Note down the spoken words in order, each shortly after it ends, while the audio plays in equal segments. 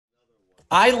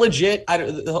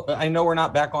I know we're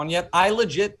not back on yet. I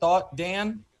legit thought,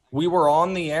 Dan, we were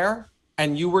on the air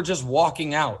and you were just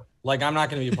walking out. Like, I'm not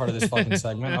going to be a part of this fucking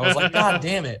segment. I was like, God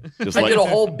damn it. I did a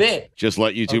whole bit. Just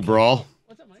let you two brawl.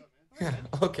 What's up, Mike? Yeah,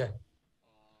 okay.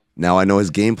 Now I know his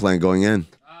game plan going in.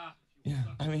 Yeah,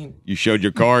 I mean. You showed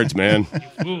your cards, man.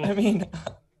 I mean.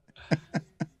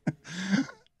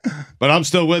 But I'm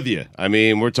still with you. I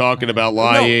mean, we're talking about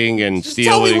lying and stealing.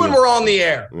 Tell me when we're on the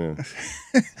air.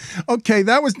 Yeah. Okay,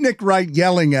 that was Nick Wright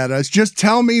yelling at us. Just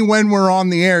tell me when we're on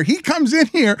the air. He comes in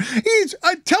here. He's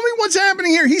tell me what's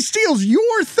happening here. He steals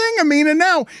your thing, Amin, and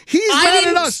now he's mad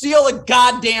at us. I didn't steal a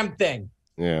goddamn thing.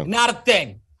 Yeah. Not a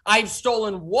thing. I've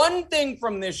stolen one thing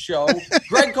from this show.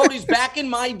 Greg Cody's back in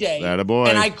my day. That a boy.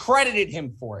 And I credited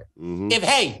him for it.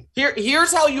 Mm-hmm.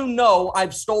 Here's how you know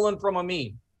I've stolen from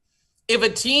Amin. If a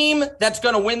team that's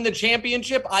going to win the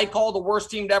championship, I call the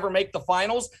worst team to ever make the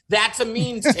finals, that's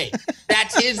Amin's take.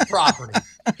 That's his property.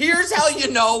 Here's how you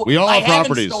know we all have haven't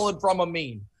properties. Stolen from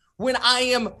Amin. When I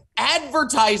am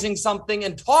advertising something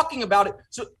and talking about it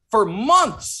for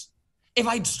months, if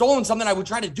I'd stolen something, I would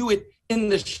try to do it in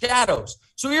the shadows.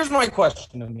 So here's my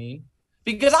question, Amin,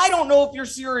 because I don't know if you're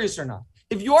serious or not.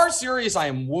 If you are serious, I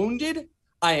am wounded.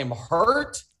 I am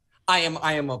hurt. I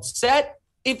am upset.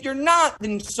 If you're not,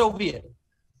 then so be it.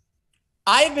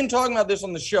 I've been talking about this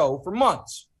on the show for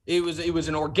months. It was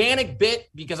an organic bit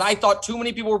because I thought too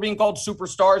many people were being called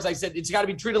superstars. I said it's got to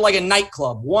be treated like a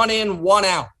nightclub, one in, one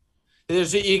out.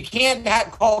 You can't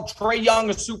call Trae Young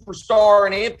a superstar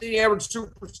and Anthony Edwards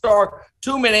superstar.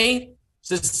 Too many. It's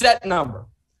a set number.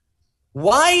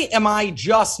 Why am I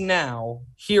just now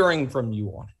hearing from you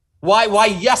on it? Why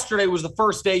yesterday was the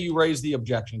first day you raised the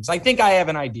objections? I think I have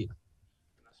an idea.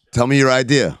 Tell me your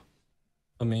idea.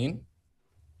 Amin?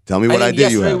 Tell me what idea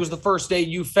you have. Yesterday was the first day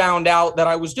you found out that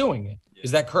I was doing it.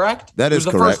 Is that correct? That is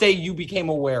correct. It was the first day you became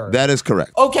aware of it. That is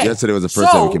correct. Okay. Yesterday was the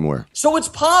first day we became aware. So it's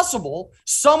possible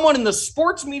someone in the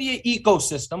sports media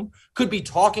ecosystem could be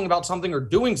talking about something or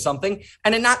doing something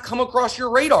and it not come across your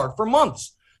radar for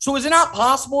months. So is it not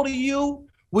possible to you,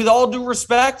 with all due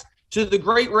respect to the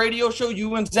great radio show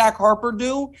you and Zach Harper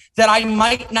do, that I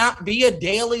might not be a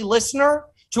daily listener?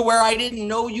 To where I didn't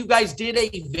know you guys did a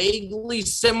vaguely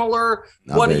similar,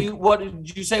 what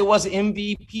did you say was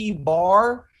MVP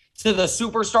bar to the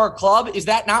Superstar Club? Is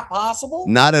that not possible?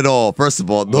 Not at all. First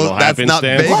of all, that's not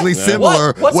vaguely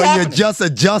similar. What's when happening? you just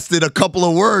adjusted a couple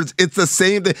of words, it's the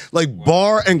same thing. Like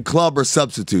bar and club are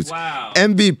substitutes. Wow.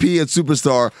 MVP and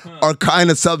Superstar are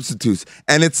kind of substitutes.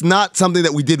 And it's not something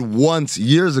that we did once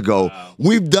years ago. Wow.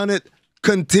 We've done it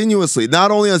continuously,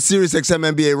 not only on Sirius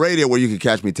XM NBA Radio, where you can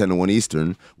catch me 10 to 1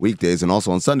 Eastern weekdays, and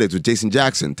also on Sundays with Jason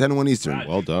Jackson, 10 to 1 Eastern.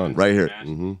 Well done. Right here.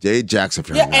 Jay Jackson.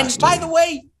 Yeah, and by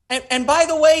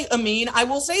the way, Amin, I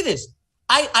will say this.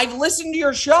 I've listened to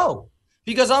your show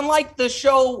because unlike the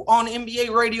show on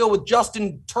NBA Radio with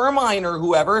Justin Termine or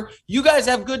whoever, you guys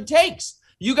have good takes.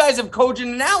 You guys have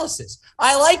cogent analysis.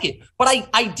 I like it. But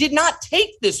I did not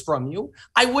take this from you.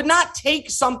 I would not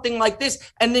take something like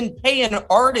this and then pay an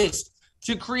artist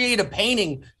to create a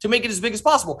painting to make it as big as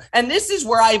possible. And this is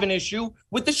where I have an issue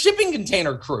with the shipping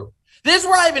container crew. This is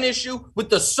where I have an issue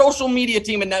with the social media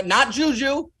team, and not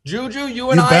Juju. Juju, you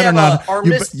and I have our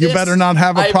misfits. You better not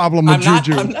have a problem with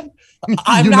Juju.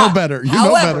 You know better.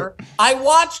 However, I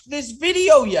watched this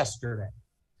video yesterday,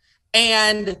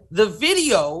 and the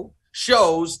video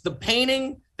shows the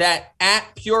painting that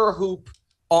 @PureHoop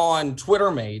on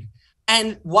Twitter made.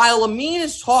 And while Amin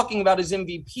is talking about his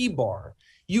MVP bar,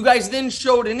 you guys then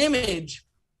showed an image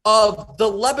of the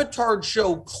Le Batard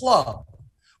Show club,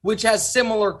 which has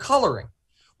similar coloring,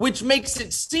 which makes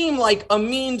it seem like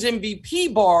Amin's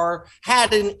MVP bar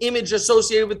had an image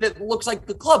associated with it that looks like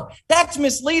the club. That's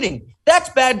misleading. That's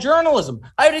bad journalism.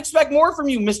 I would expect more from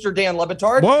you, Mr. Dan Le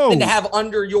Batard, than to have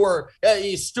under your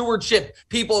stewardship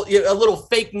people a little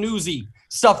fake newsy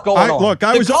stuff going on. Look,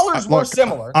 the colors were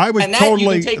similar, and that you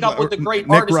can take up with the great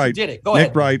artist who did it. Go ahead.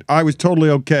 Nick Wright, I was totally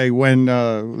okay when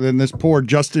this poor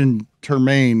Justin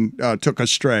Termaine took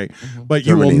us stray, but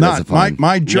you will not.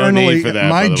 My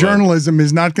journalism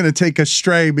is not going to take us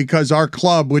stray because our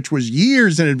club, which was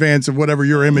years in advance of whatever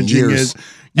your imaging is.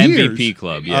 MVP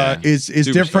club, is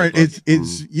different.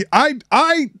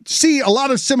 I see a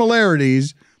lot of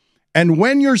similarities. And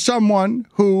when you're someone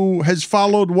who has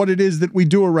followed what it is that we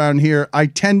do around here, I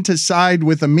tend to side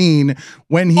with Amin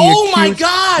when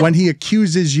he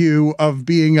accuses you of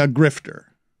being a grifter.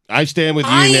 I stand with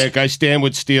you, Nick. I stand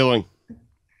with stealing.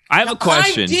 I have a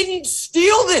question. I didn't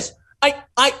steal this.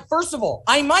 I first of all,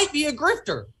 I might be a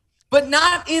grifter, but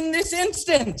not in this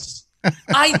instance.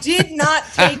 I did not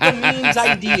take Amin's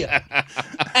idea.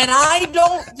 And I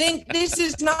don't think this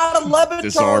is not a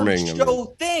LeBatard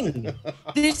Show thing.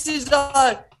 This is,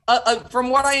 from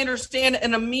what I understand,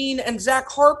 an Amin and Zach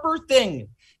Harper thing.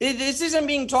 This isn't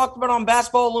being talked about on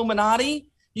Basketball Illuminati.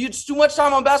 You spend too much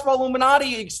time on Basketball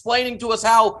Illuminati explaining to us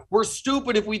how we're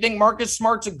stupid if we think Marcus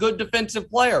Smart's a good defensive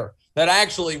player. That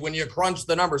actually, when you crunch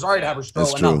the numbers, all right,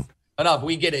 Haberstroh, enough.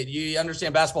 We get it. You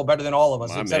understand basketball better than all of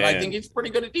us. Except I think he's pretty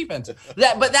good at defense.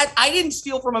 But I didn't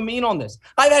steal from Amin on this.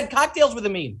 I've had cocktails with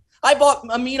Amin. I bought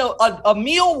Amin a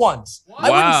meal once. Wow. I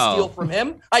wouldn't steal from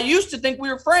him. I used to think we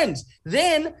were friends.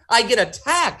 Then I get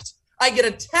attacked.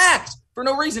 For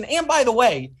no reason. And by the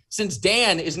way, since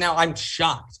Dan is now, I'm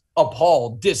shocked,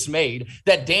 appalled, dismayed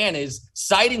that Dan is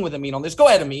siding with Amin on this. Go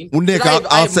ahead, Amin. Well, Nick,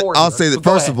 I'll say that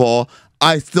first of all,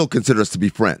 I still consider us to be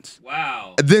friends.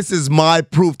 Wow. This is my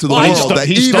proof to the world that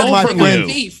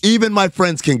even my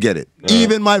friends can get it.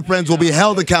 Even my friends will be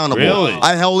held accountable. Really?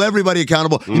 I held everybody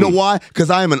accountable. You know why? Because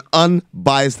I am an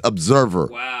unbiased observer.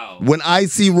 Wow. When I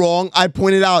see wrong, I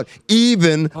point it out,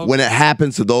 even when it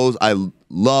happens to those I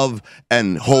love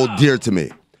and hold dear to me.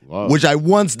 Which I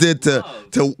once did to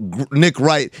Nick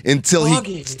Wright until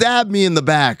he stabbed me in the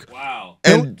back. Wow.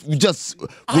 And just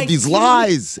with these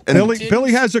lies. And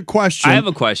Billy has a question. I have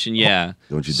a question, yeah.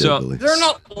 Don't you dare, Billy. They're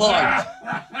not lies.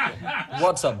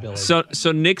 What's up, Billy?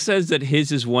 So Nick says that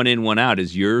his is 1 in, 1 out.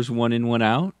 Is yours 1 in, 1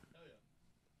 out?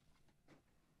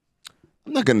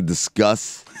 I'm not going to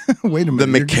discuss Wait a minute,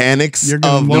 the mechanics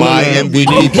of my MVP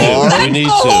bar. That's the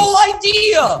whole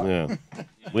idea. Yeah.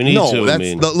 We need to.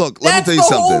 Look, let me tell you something. That's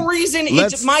the whole reason.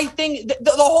 It's my thing.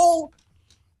 The whole.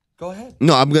 Go ahead.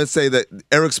 No, I'm going to say that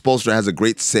Eric Spoelstra has a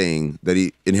great saying that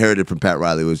he inherited from Pat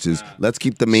Riley, which is, let's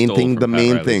keep the main thing the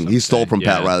main thing. He stole from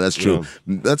Pat Riley. That's true.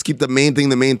 Let's keep the main thing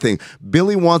the main thing.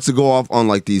 Billy wants to go off on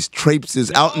like these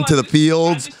traipses out into the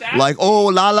fields. Like, oh,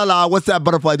 la, la, la, what's that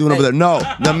butterfly doing over there? No,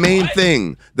 the main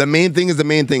thing. The main thing is the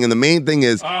main thing. And the main thing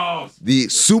is the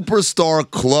Superstar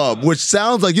Club, which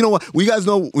sounds like, you know what? We guys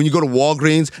know when you go to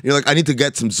Walgreens, you're like, I need to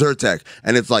get some Zyrtec.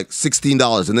 And it's like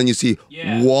 $16. And then you see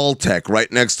Waltec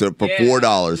right next to it for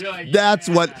 $4. Like,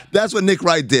 that's what Nick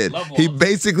Wright did. He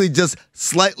basically just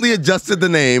slightly adjusted the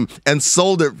name and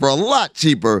sold it for a lot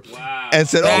cheaper and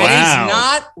said, that is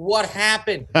not what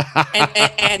happened.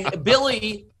 and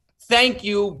Billy, thank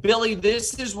you. Billy,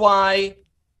 this is why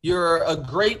you're a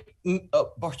great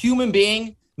human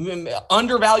being,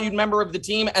 undervalued member of the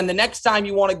team, and the next time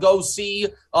you want to go see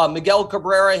Miguel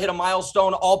Cabrera hit a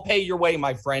milestone, I'll pay your way,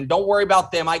 my friend. Don't worry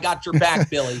about them. I got your back,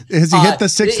 Billy. Has he hit the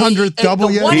 600th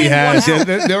double yet? He has.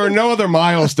 There were no other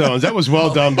milestones. That was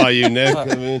well done by you, Nick.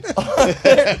 I mean.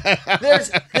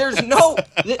 there's no.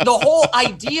 The whole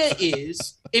idea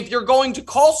is, if you're going to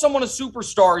call someone a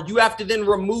superstar, you have to then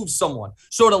remove someone.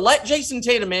 So to let Jason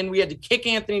Tatum in, we had to kick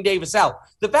Anthony Davis out.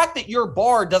 The fact that your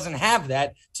bar doesn't have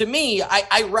that, to me,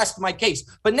 I rest my case.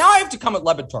 But now I have to come at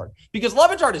Le Batard, because Le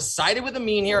Batard has sided with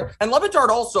Amin here. And Le Batard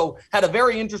also had a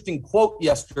very interesting quote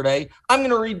yesterday. I'm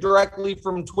going to read directly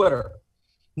from Twitter.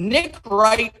 Nick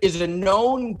Wright is a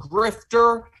known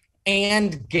grifter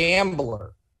and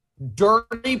gambler.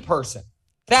 Dirty person.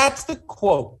 That's the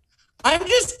quote. I'm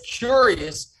just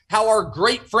curious how our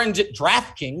great friends at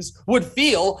DraftKings would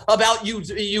feel about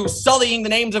you sullying the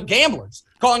names of gamblers,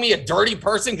 calling me a dirty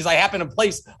person because I happen to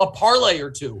place a parlay or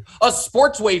two, a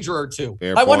sports wager or two.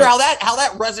 I wonder how that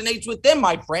resonates with them,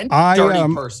 my friend.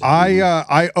 Dirty person.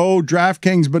 I owe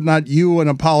DraftKings, but not you, an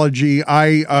apology.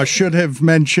 I should have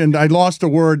mentioned, I lost a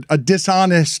word, a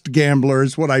dishonest gambler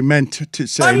is what I meant to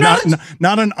say.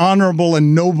 Not an honorable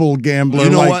and noble gambler, you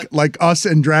know like us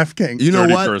and DraftKings. You know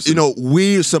what? Person. You know,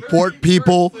 we support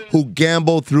people who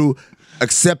gamble through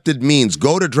accepted means.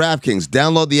 Go to DraftKings,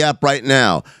 download the app right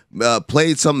now.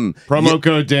 Play some promo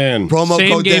code Dan. Same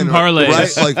code game Dan, parlays.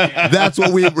 right? Like that's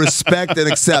what we respect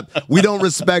and accept. We don't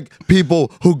respect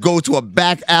people who go to a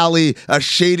back alley, a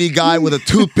shady guy with a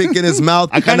toothpick in his mouth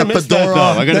and a fedora.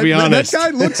 I gotta be honest.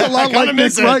 That guy looks a lot like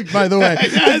Nick Wright, by the way.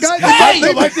 Yes.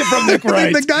 I liked it from Nick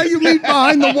Wright. The guy you meet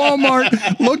behind the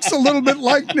Walmart looks a little bit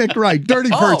like Nick Wright. Dirty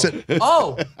person.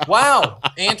 Oh, wow.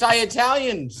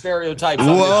 Anti-Italian stereotypes.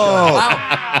 Whoa.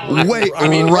 Wow. Wait, I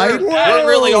mean, right? We're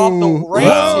really off the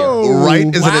rails here. Right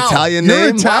is an Italian You're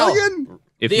name? Italian?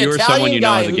 If you were someone you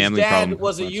know has a gambling dad problem,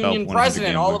 was a union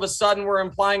president, all of a sudden we're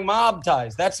implying mob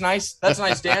ties. That's nice. That's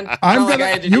nice, Dan.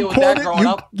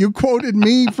 You quoted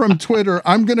me from Twitter.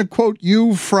 I'm going to quote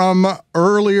you from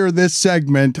earlier this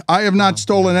segment. I have not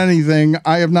stolen anything.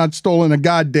 I have not stolen a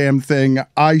goddamn thing.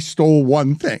 I stole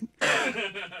one thing.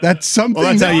 That's something.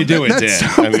 Well, that's how you do it, Dan.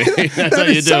 I mean, that's how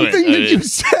you do it. Something that you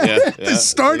said at the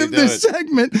start of this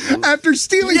segment after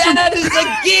stealing. Yeah, that is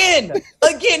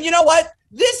again. You know what?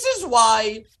 This is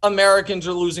why Americans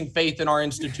are losing faith in our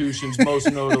institutions,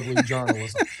 most notably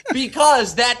journalism,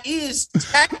 because that is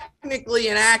technically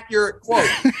an accurate quote.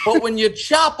 But when you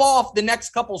chop off the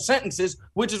next couple sentences,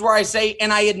 which is where I say,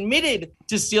 and I admitted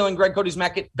to stealing Greg Cody's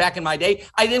back in my day.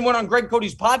 I then went on Greg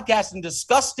Cody's podcast and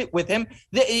discussed it with him.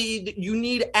 That you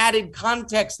need added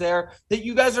context there that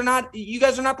you guys are not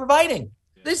providing.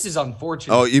 This is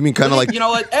unfortunate. Oh, you mean kind of like, you know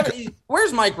what?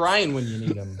 Where's Mike Ryan when you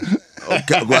need him?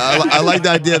 Okay, well, I like the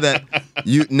idea that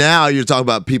you're talking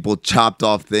about people chopped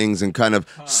off things and kind of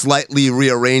slightly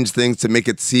rearranged things to make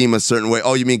it seem a certain way.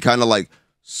 Oh, you mean kind of like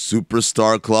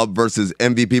Superstar Club versus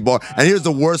MVP Bar? And here's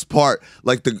the worst part: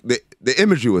 like the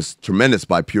imagery was tremendous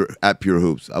by Pure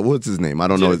Hoops. What's his name? I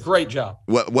don't know. Great job.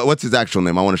 What's his actual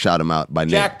name? I want to shout him out by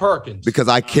name. Jack Perkins. Because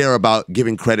I care about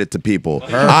giving credit to people.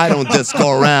 I don't just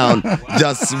go around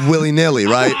just willy nilly,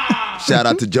 right? Shout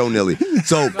out to Joe Nilly.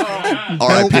 So,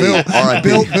 R.I.P. R.I.P.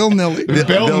 Bill Nilly.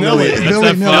 Bill Nilly.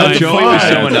 Billy Nilly. Joey was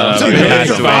showing up.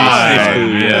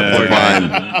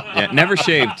 Yeah, never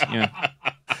shaved. Yeah.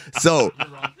 So,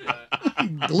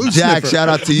 Jack, shout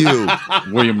out to you.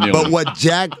 William Nilly. But what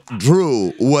Jack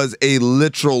drew was a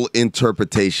literal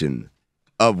interpretation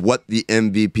of what the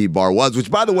MVP bar was,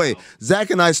 which, by the way, Zach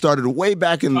and I started way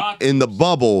back in the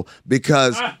bubble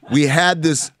because we had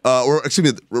this, or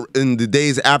excuse me, in the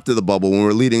days after the bubble when we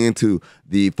were leading into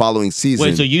the following season.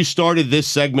 Wait, so you started this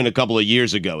segment a couple of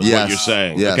years ago, is what you're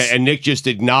saying? Yes. Okay, and Nick just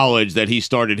acknowledged that he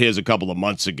started his a couple of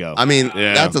months ago. I mean,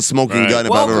 that's a smoking gun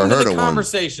if I've ever heard of one.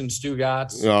 Conversation,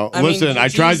 Stugotz. No, listen, I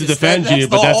tried to defend you,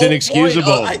 but that's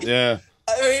inexcusable. Yeah.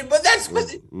 I mean, but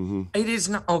it is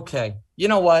not okay. You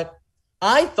know what?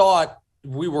 I thought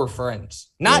we were friends,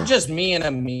 not just me and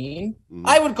Amin.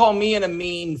 I would call me and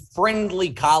Amin friendly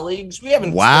colleagues. We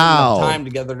haven't spent enough time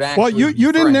together to actually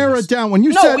you didn't narrow it down when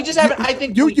you said. No, we just haven't. I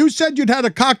think you said you'd had a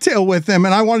cocktail with him,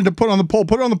 and I wanted to put on the poll.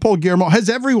 Put it on the poll, Guillermo. Has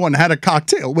everyone had a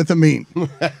cocktail with Amin?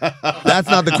 That's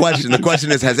not the question. The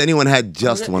question is, has anyone had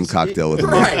just one cocktail with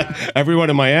Amin? Right. Everyone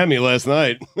in Miami last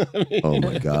night. Oh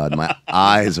my God, my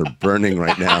eyes are burning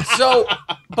right now. So,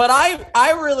 but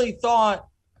I really thought.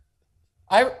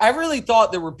 I really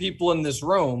thought there were people in this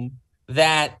room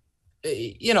that,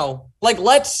 you know, like,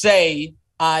 let's say,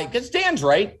 because Dan's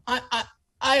right, I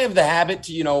have the habit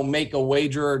to, you know, make a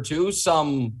wager or two,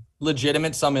 some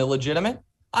legitimate, some illegitimate.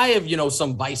 I have, you know,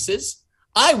 some vices.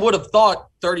 I would have thought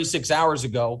 36 hours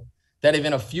ago that if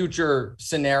in a future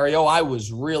scenario I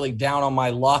was really down on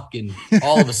my luck and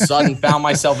all of a sudden found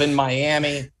myself in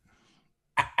Miami,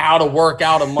 out of work,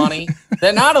 out of money,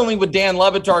 that not only would Dan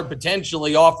Le Batard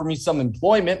potentially offer me some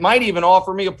employment, might even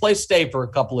offer me a place to stay for a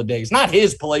couple of days. Not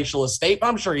his palatial estate, but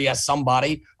I'm sure he has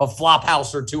somebody, a flop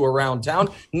house or two around town.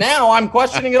 Now I'm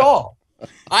questioning it all.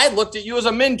 I looked at you as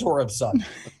a mentor of son.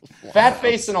 Fat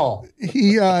face and all.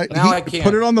 I can't.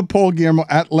 Put it on the poll, Guillermo,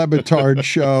 at Le Batard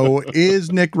Show.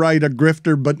 Is Nick Wright a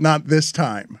grifter, but not this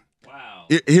time? Wow.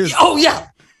 Oh, yeah.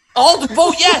 All to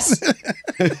vote yes.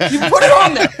 You put it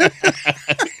on there.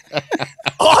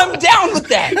 Oh, I'm down with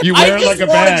that. You wear it like a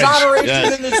badge. I just want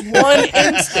exoneration in this one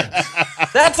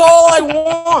instance. That's all I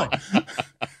want.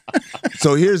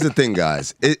 So here's the thing,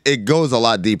 guys. It goes a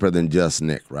lot deeper than just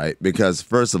Nick, right? Because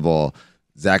first of all,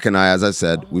 Zach and I, as I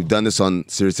said, we've done this on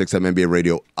Sirius XM NBA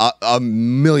Radio a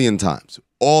million times,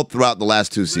 all throughout the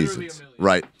last two seasons,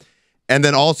 right? And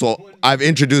then also, I've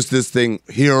introduced this thing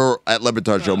here at Le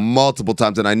Batard Show multiple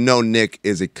times, and I know Nick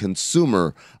is a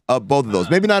consumer of both of those.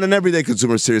 Maybe not an everyday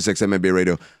consumer of Sirius XM NBA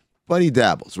Radio, but he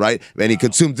dabbles, right? And he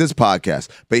consumes this podcast.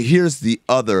 But here's the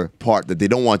other part that they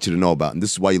don't want you to know about, and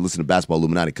this is why you listen to Basketball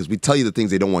Illuminati, because we tell you the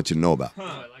things they don't want you to know about.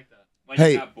 I like that. Like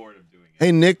Hey. you're not bored of doing it.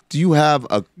 Hey, Nick, do you have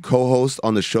a co-host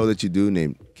on the show that you do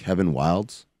named Kevin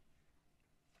Wildes?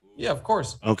 Yeah, of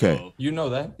course. Okay. You know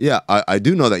that. Yeah, I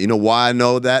do know that. You know why I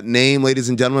know that name, ladies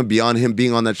and gentlemen, beyond him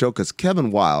being on that show? Because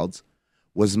Kevin Wildes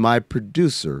was my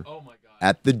producer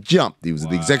at The Jump. He was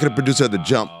the executive producer of The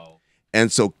Jump. And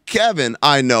so Kevin,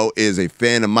 I know, is a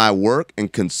fan of my work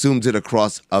and consumes it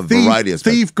across a variety of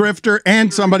stuff. Thief, grifter,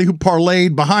 and somebody who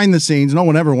parlayed behind the scenes. No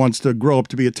one ever wants to grow up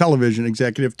to be a television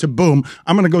executive. To boom,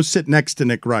 I'm going to go sit next to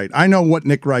Nick Wright. I know what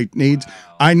Nick Wright needs.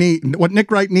 What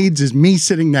Nick Wright needs is me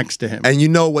sitting next to him. And you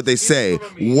know what they say,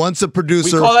 once a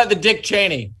producer... We call that the Dick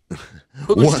Cheney.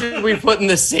 Who should we put in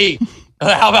the seat?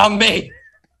 How about me?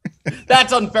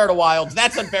 That's unfair to Wildes.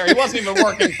 That's unfair. He wasn't even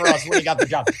working for us when he got the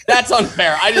job. That's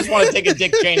unfair. I just want to take a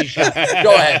Dick Cheney shot.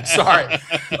 Go ahead. Sorry.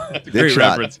 Great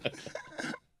reference.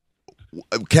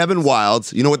 Kevin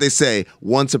Wildes, you know what they say,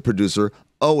 once a producer,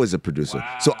 always a producer.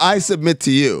 Wow. So I submit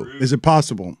to you. Is it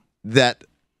possible that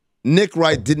Nick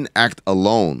Wright didn't act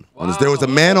alone on this? There was a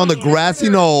man on the grassy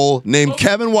knoll named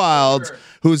Kevin Wilds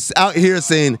who's out here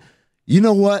saying, you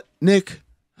know what, Nick?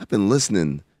 I've been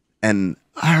listening, and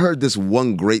I heard this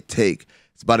one great take.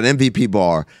 It's about an MVP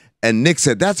bar, and Nick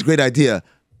said, that's a great idea,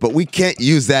 but we can't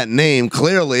use that name.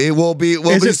 Clearly, we'll be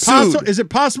sued. Is it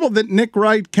possible that Nick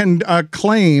Wright can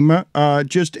claim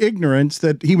just ignorance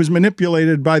that he was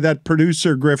manipulated by that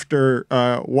producer grifter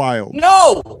Wild?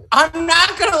 No, I'm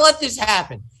not going to let this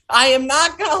happen. I am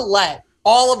not going to let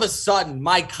all of a sudden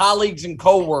my colleagues and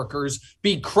coworkers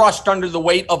be crushed under the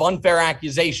weight of unfair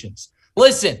accusations.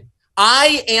 Listen,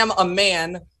 I am a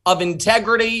man of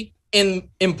integrity in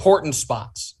important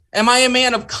spots. Am I a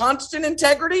man of constant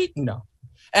integrity? No.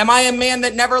 Am I a man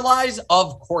that never lies?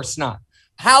 Of course not.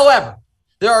 However,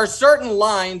 there are certain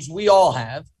lines we all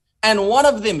have, and one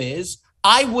of them is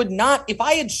I would not, if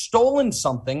I had stolen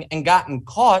something and gotten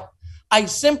caught, I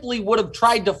simply would have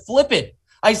tried to flip it.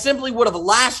 I simply would have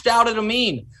lashed out at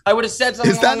Amin. I would have said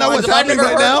something. Is that not what's happening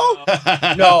right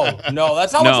now? No,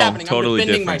 that's not what's happening. Totally I'm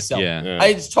defending different. myself. Yeah.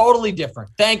 It's totally different.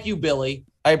 Thank you, Billy.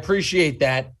 I appreciate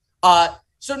that.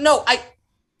 So no,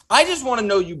 I just want to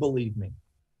know you believe me.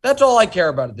 That's all I care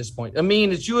about at this point.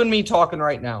 Amin, it's you and me talking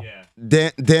right now. Yeah.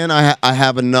 Dan, I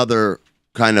have another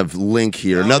kind of link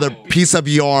here, another piece of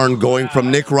yarn going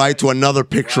from Nick Wright to another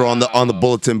picture on the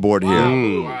bulletin board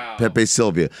here. Wow. Pepe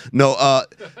Sylvia. No,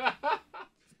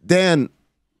 Dan,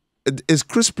 is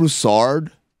Chris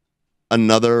Broussard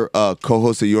another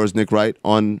co-host of yours, Nick Wright,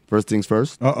 on First Things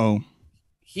First? Uh-oh.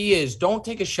 He is. Don't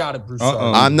take a shot at Broussard.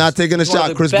 I'm not taking a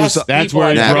shot, Chris Broussard. That's where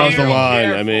he draws the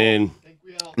line. I mean,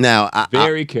 now,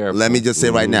 very careful. Let me just say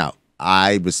right now,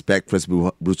 I respect Chris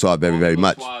Broussard very, very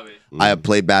much. I have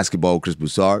played basketball with Chris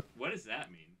Broussard. What does that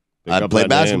mean? I played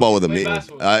basketball with him.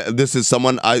 This is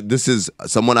someone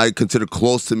I consider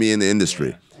close to me in the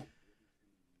industry.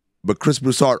 But Chris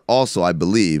Broussard also, I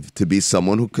believe, to be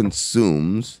someone who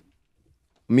consumes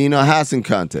Amin Elhassan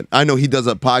content. I know he does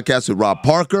a podcast with Rob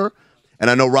Parker, and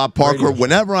I know Rob Parker,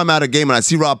 whenever I'm at a game and I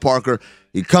see Rob Parker,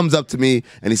 he comes up to me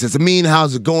and he says, Amin,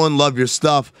 how's it going? Love your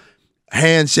stuff.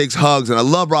 Handshakes, hugs, and I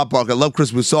love Rob Parker. I love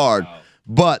Chris Broussard.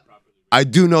 But I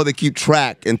do know they keep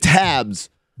track and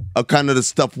tabs of kind of the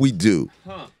stuff we do.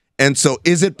 And so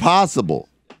is it possible,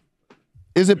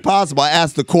 I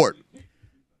asked the court,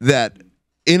 that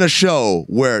in a show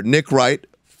where Nick Wright,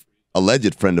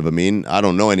 alleged friend of Amin, I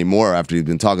don't know anymore after he's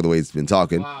been talking the way he's been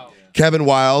talking, Kevin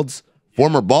Wilds,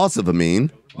 former boss of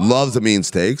Amin, loves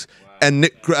Amin's takes, and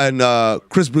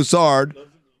Chris Broussard,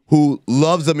 who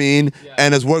loves Amin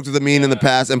and has worked with Amin in the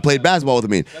past and played basketball with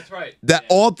Amin. That's right. That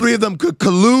all three of them could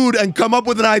collude and come up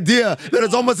with an idea that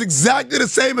is almost exactly the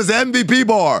same as the MVP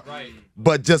bar,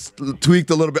 but just tweaked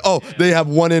a little bit. Oh, they have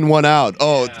one in, one out.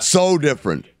 Oh, so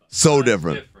different. So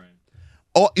different.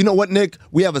 Oh, you know what, Nick?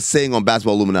 We have a saying on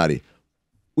Basketball Illuminati.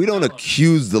 We don't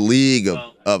accuse the league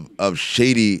of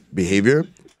shady behavior.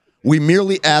 We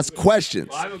merely ask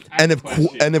questions. And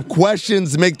if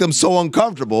questions make them so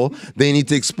uncomfortable, they need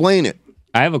to explain it.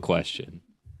 I have a question.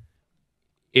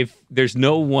 If there's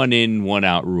no one in, one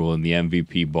out rule in the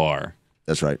MVP bar,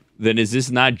 that's right, then is this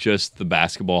not just the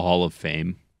Basketball Hall of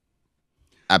Fame?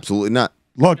 Absolutely not.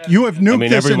 Look, you have nuked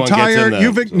this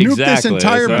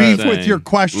entire beef with your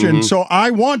question. So I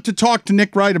want to talk to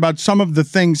Nick Wright about some of the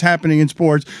things happening in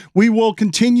sports. We will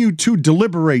continue to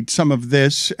deliberate some of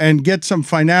this and get some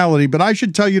finality, but I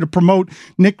should tell you to promote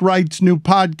Nick Wright's new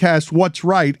podcast, What's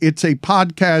Right. It's a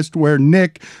podcast where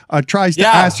Nick tries to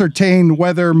ascertain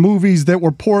whether movies that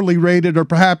were poorly rated or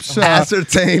perhaps whether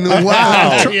they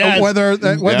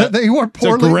were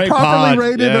properly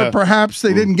rated or perhaps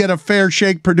they didn't get a fair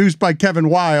shake produced by Kevin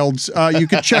Wilds. You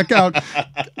can check out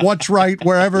What's Right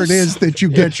wherever it is that you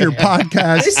get your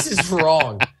podcast. This is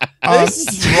wrong. This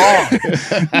is wrong.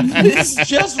 This is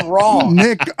just wrong.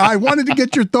 Nick, I wanted to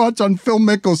get your thoughts on Phil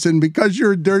Mickelson because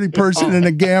you're a dirty person and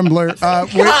a gambler. God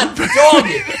dog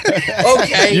it.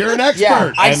 Okay. You're an expert.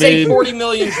 Yeah, I say 40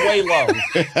 million is way low.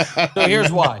 So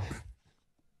here's why.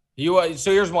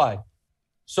 Here's why.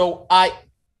 So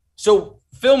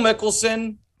Phil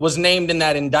Mickelson was named in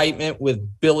that indictment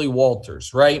with Billy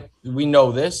Walters, right? We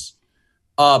know this.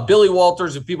 Billy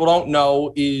Walters, if people don't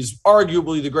know, is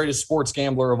arguably the greatest sports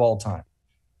gambler of all time.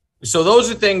 So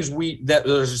those are things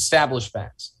there's established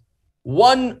facts.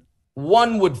 One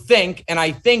would think, and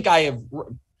I think I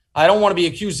don't want to be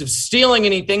accused of stealing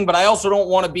anything, but I also don't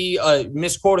want to be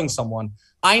misquoting someone.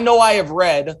 I know I have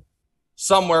read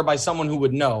somewhere by someone who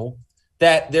would know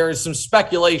that there is some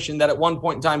speculation that at one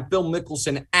point in time, Phil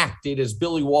Mickelson acted as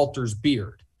Billy Walters'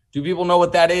 beard. Do people know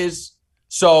what that is?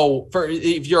 So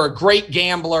if you're a great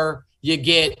gambler, you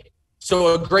get.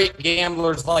 So a great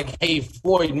gambler's like, hey,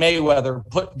 Floyd Mayweather,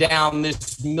 put down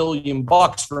this $1 million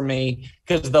for me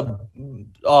because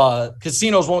the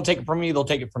casinos won't take it from me, they'll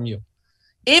take it from you.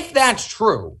 If that's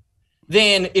true,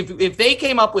 then if they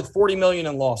came up with 40 million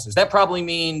in losses, that probably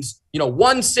means,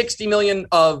 won 60 million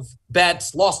of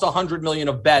bets, lost 100 million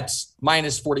of bets,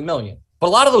 minus 40 million. But a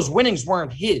lot of those winnings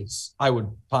weren't his, I would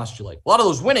postulate. A lot of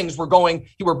those winnings were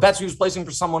bets he was placing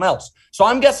for someone else. So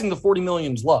I'm guessing the 40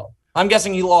 million is low. I'm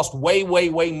guessing he lost way, way,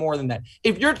 way more than that.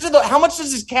 If you're how much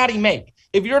does his caddy make?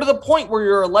 If you're to the point where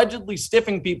you're allegedly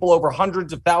stiffing people over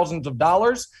hundreds of thousands of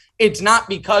dollars, it's not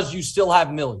because you still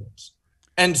have millions.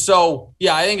 And so,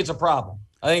 yeah, I think it's a problem.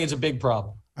 I think it's a big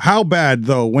problem. How bad,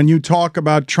 though, when you talk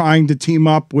about trying to team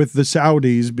up with the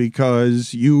Saudis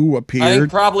because you appeared? I think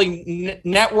probably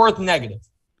net worth negative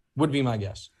would be my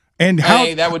guess. And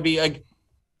how that would be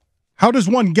how does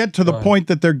one get to the point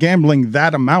that they're gambling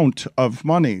that amount of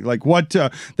money? Like what,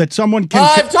 that someone can...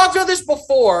 I've talked about this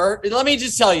before. Let me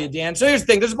just tell you, Dan. So here's the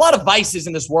thing. There's a lot of vices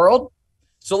in this world.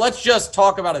 So let's just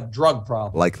talk about a drug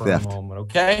problem like for theft. a moment,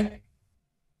 okay?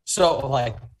 So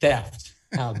like theft.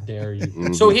 How dare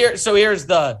you? So here's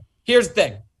the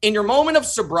thing. In your moment of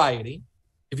sobriety,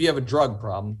 if you have a drug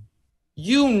problem,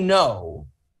 you know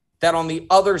that on the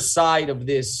other side of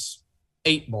this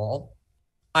 8 ball,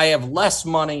 I have less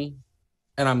money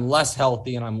and I'm less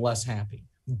healthy and I'm less happy.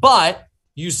 But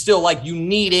you still you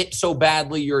need it so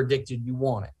badly, you're addicted, you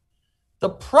want it. The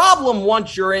problem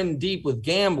once you're in deep with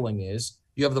gambling is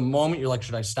you have the moment you're like,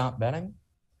 should I stop betting?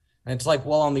 And it's like,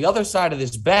 well, on the other side of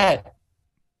this bet,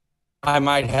 I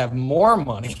might have more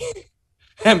money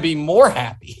and be more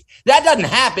happy. That doesn't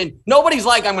happen. Nobody's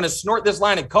like, I'm going to snort this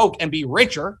line of Coke and be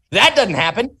richer. That doesn't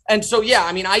happen. And so, yeah,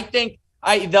 I mean, I think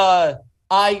I'll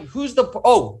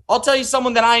tell you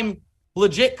someone that I'm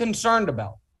legit concerned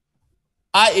about.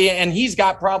 And he's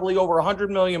got probably over $100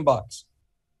 million.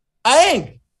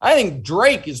 I think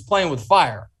Drake is playing with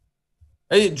fire.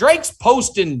 Drake's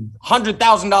posting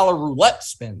 $100,000 roulette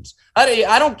spins.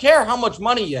 I don't care how much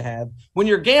money you have. When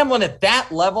you're gambling at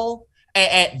that level,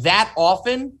 at that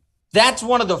often, that's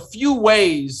one of the few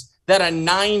ways that a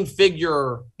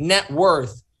 9-figure net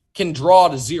worth can draw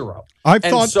to zero. I've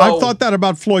thought that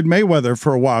about Floyd Mayweather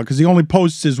for a while because he only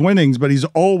posts his winnings, but he's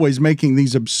always making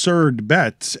these absurd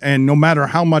bets. And no matter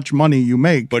how much money you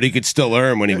make, but he could still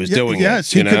earn when he was doing it.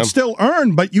 Yes, he could still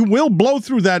earn, but you will blow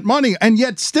through that money. And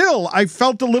yet, still, I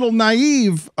felt a little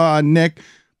naive, Nick,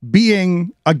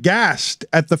 being aghast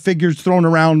at the figures thrown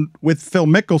around with Phil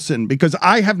Mickelson because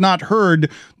I have not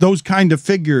heard those kind of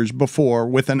figures before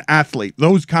with an athlete.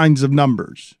 Those kinds of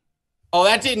numbers. Oh,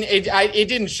 it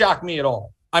didn't shock me at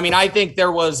all. I mean, I think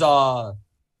there was a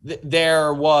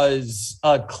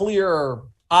clear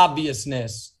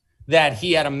obviousness that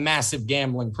he had a massive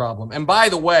gambling problem. And by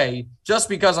the way, just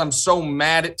because I'm so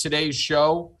mad at today's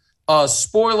show,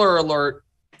 spoiler alert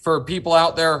for people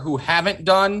out there who haven't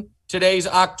done today's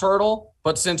Octurtle,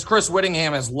 but since Chris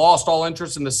Whittingham has lost all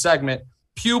interest in the segment,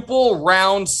 pupil,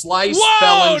 round, slice,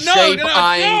 felon, shape,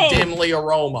 eyeing, dimly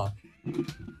aroma.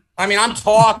 I mean, I'm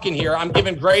talking here. I'm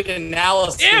giving great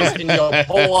analysis. Can you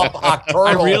pull up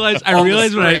Octurtle? I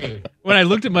realized when I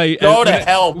looked at my go to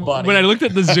hell, buddy. When I looked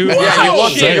at the Zoom,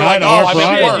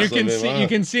 you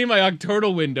can see my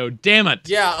Octurtle window. Damn it!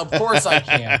 Yeah, of course I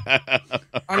can.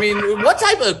 I mean, what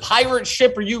type of pirate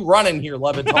ship are you running here,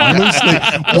 Le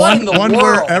Batard? One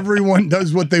where everyone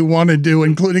does what they want to do,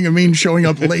 including Amin showing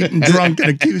up late and drunk and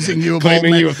accusing you of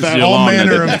all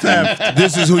manner of theft.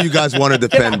 This is who you guys want to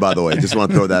defend, by the way. Just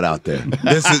want to throw that out there.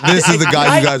 This is the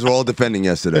guy you guys were all defending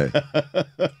yesterday.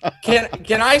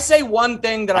 Can I say one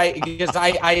thing because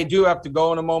I do have to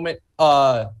go in a moment.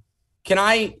 Can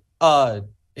I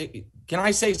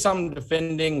say something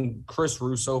defending Chris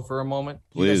Russo for a moment?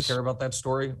 Please. You guys care about that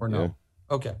story or no? Yeah.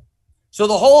 Okay. So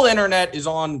the whole internet is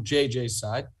on JJ's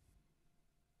side.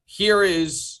 Here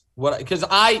is because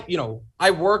I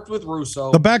worked with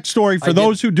Russo. The backstory for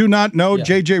those who do not know,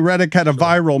 JJ Redick had a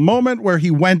viral moment where he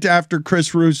went after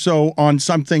Chris Russo on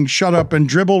something shut up and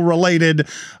dribble related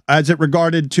as it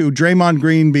regarded to Draymond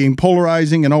Green being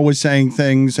polarizing and always saying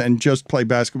things and just play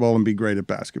basketball and be great at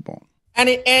basketball.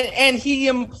 And he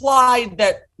implied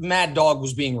that Mad Dog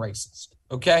was being racist.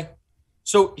 Okay.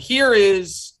 So here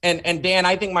is, and Dan,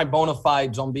 I think my bona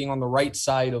fides on being on the right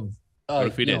side of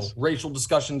racial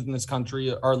discussions in this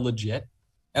country are legit.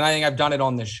 And I think I've done it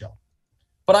on this show.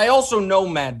 But I also know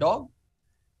Mad Dog.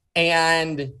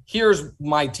 And here's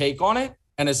my take on it.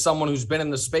 And as someone who's been in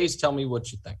the space, tell me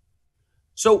what you think.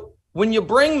 So when you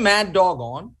bring Mad Dog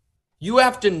on, you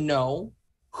have to know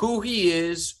who he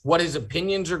is, what his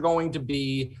opinions are going to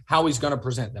be, how he's going to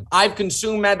present them. I've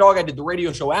consumed Mad Dog. I did the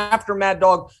radio show after Mad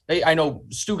Dog. I know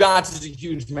Stugotz is a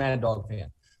huge Mad Dog fan.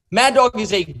 Mad Dog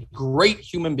is a great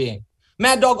human being.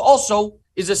 Mad Dog also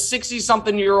is a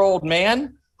 60-something-year-old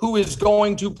man who is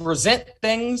going to present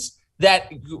things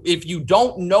that, if you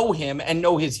don't know him and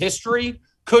know his history,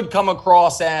 could come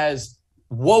across as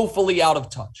woefully out of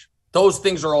touch. Those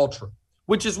things are all true,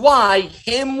 which is why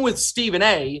him with Stephen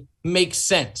A makes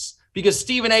sense, because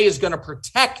Stephen A is going to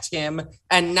protect him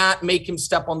and not make him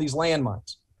step on these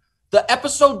landmines. The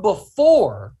episode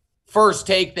before First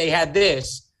Take, they had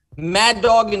this. Mad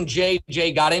Dog and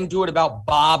JJ got into it about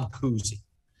Bob Cousy,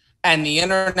 and the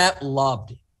internet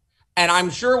loved it. And I'm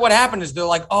sure what happened is they're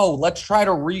like, oh, let's try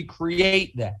to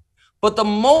recreate that. But the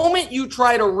moment you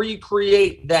try to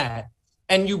recreate that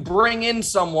and you bring in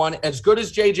someone as good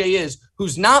as JJ is,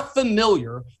 who's not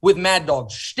familiar with Mad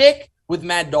Dog's shtick, with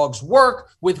Mad Dog's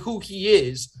work, with who he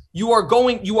is, you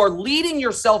are leading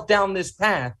yourself down this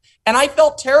path. And I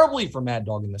felt terribly for Mad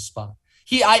Dog in this spot.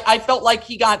 I felt like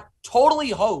he got totally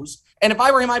hosed. And if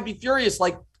I were him, I'd be furious.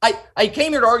 Like, I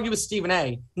came here to argue with Stephen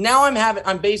A. Now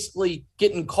I'm basically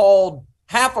getting called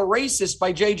half a racist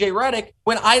by JJ Redick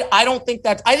when I don't think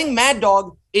that's, I think Mad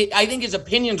Dog, I think his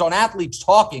opinions on athletes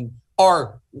talking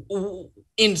are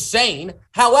insane.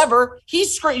 However,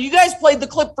 you guys played the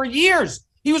clip for years.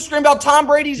 He was screaming about Tom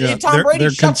Brady's, Tom Brady,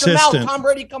 shut your mouth. Tom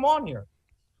Brady, come on here.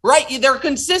 Right? They're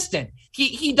consistent.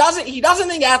 He doesn't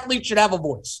think athletes should have a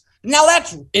voice. Now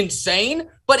that's insane,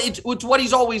 but it's what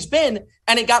he's always been.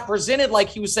 And it got presented like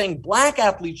he was saying black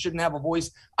athletes shouldn't have a voice.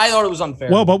 I thought it was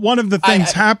unfair. Well, but one of the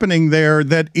things happening there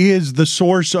that is the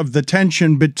source of the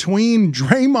tension between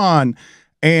Draymond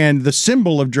and the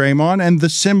symbol of Draymond and the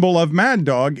symbol of Mad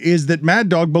Dog is that Mad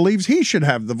Dog believes he should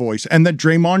have the voice and that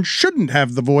Draymond shouldn't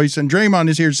have the voice. And Draymond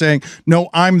is here saying, no,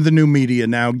 I'm the new media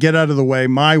now. Get out of the way.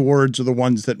 My words are the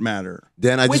ones that matter.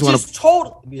 Dan, I just want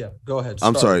to... Yeah, go ahead.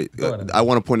 I'm sorry. I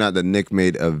want to point out that Nick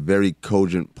made a very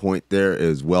cogent point there. It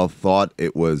was well thought.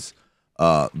 It was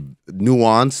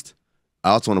nuanced. I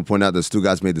also want to point out that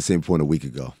Stugotz made the same point a week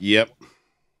ago. Yep.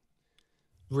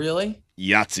 Really?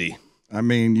 Yahtzee. I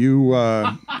mean, you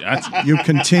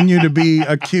continue to be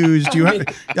accused.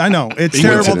 I know it's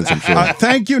terrible.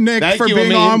 Thank you, Nick, for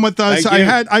being on with us.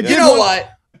 I did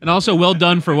what? And also, well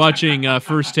done for watching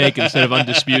First Take instead of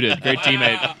Undisputed. Great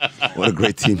teammate. What a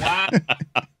great teammate.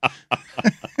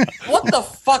 What the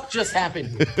fuck just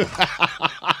happened here?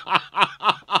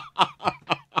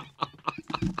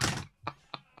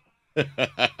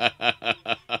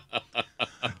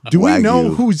 Do we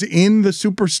know who's in the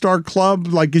superstar club?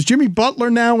 Like, is Jimmy Butler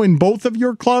now in both of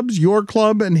your clubs, your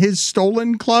club and his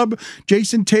stolen club?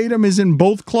 Jason Tatum is in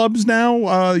both clubs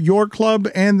now, your club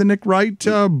and the Nick Wright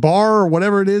bar or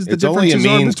whatever it is. The differences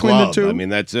are between the two. I mean,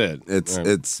 that's it.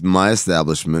 It's my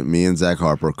establishment. Me and Zach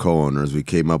Harper, co-owners, we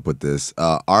came up with this.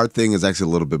 Our thing is actually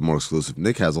a little bit more exclusive.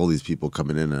 Nick has all these people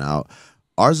coming in and out.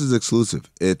 Ours is exclusive.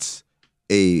 It's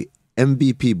a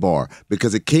MVP bar,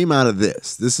 because it came out of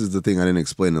this. This is the thing I didn't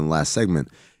explain in the last segment.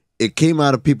 It came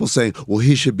out of people saying, well,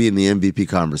 he should be in the MVP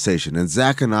conversation. And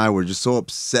Zach and I were just so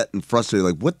upset and frustrated.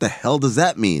 Like, what the hell does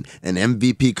that mean? An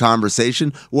MVP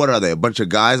conversation? What are they? A bunch of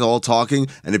guys all talking?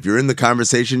 And if you're in the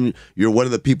conversation, you're one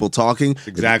of the people talking? That's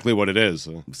exactly what it is.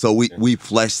 So we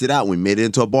fleshed it out. We made it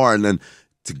into a bar. And then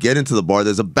to get into the bar,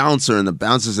 there's a bouncer, and the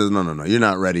bouncer says, no, you're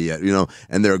not ready yet,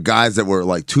 and there are guys that were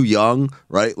like too young,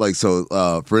 right? Like, so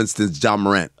for instance, John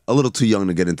Morant, a little too young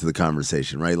to get into the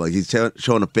conversation, right? Like, he's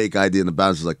showing a fake ID, and the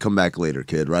bouncer's like, come back later,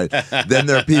 kid, right? Then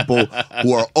there are people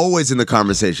who are always in the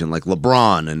conversation, like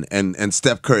LeBron and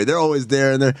Steph Curry. They're always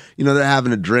there, and they're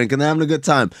having a drink, and they're having a good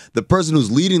time. The person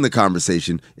who's leading the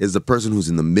conversation is the person who's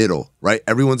in the middle, right?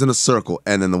 Everyone's in a circle,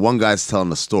 and then the one guy's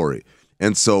telling a story.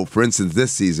 And so, for instance,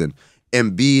 this season,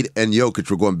 Embiid and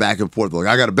Jokic were going back and forth. Like,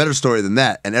 I got a better story than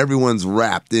that. And everyone's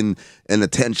wrapped in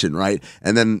attention, right?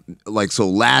 And then, like, so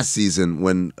last season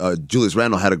when Julius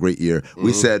Randle had a great year,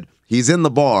 we said he's in the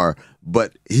bar,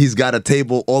 but he's got a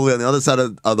table all the way on the other side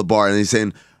of the bar. And he's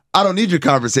saying, I don't need your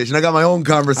conversation. I got my own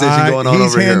conversation going on over here.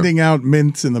 He's handing out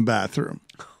mints in the bathroom.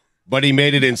 But he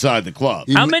made it inside the club.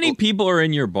 How many people are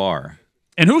in your bar?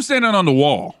 And who's standing on the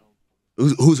wall?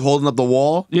 Who's holding up the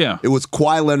wall? Yeah. It was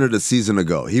Kawhi Leonard a season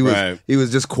ago. He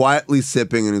was just quietly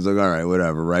sipping, and he's like, all right,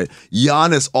 whatever, right?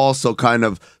 Giannis also kind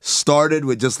of started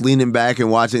with just leaning back and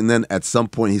watching, and then at some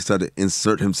point he started to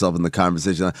insert himself in the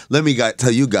conversation. Let me tell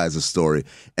you guys a story.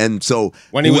 And so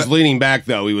when he was leaning back,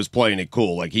 though, he was playing it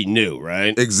cool, like he knew,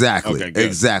 right? Exactly. Okay,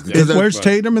 exactly. Where's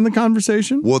Tatum in the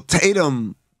conversation? Well,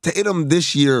 Tatum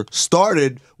this year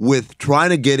started with trying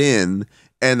to get in,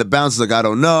 And the bouncer's like, I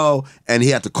don't know. And he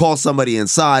had to call somebody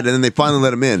inside, and then they finally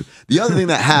let him in. The other thing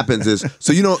that happens is,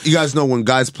 so you guys know when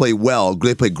guys play well,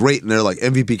 they play great, and they're like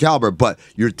MVP caliber, but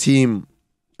your team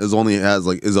is a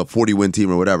 40-win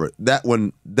team or whatever.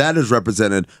 That is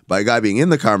represented by a guy being in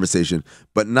the conversation,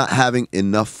 but not having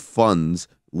enough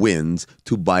wins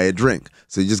to buy a drink.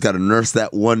 So you just got to nurse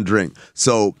that one drink.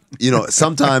 So,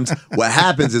 sometimes what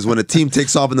happens is when a team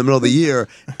takes off in the middle of the year,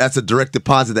 that's a direct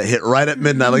deposit that hit right at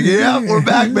midnight. Like, yeah, we're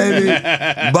back, baby.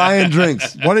 Buying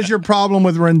drinks. What is your problem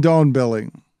with Rendon, Billy?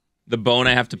 The bone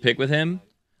I have to pick with him?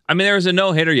 I mean, there was a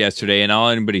no-hitter yesterday, and all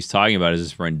anybody's talking about is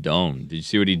this Rendon. Did you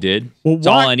see what he did? Well, it's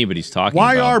all anybody's talking about.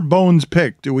 Why are bones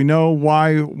picked? Do we know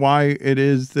why it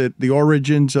is that the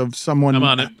origins of someone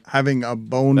having a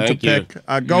bone to pick?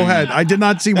 Go ahead. I did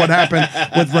not see what happened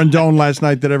with Rendon last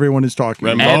night that everyone is talking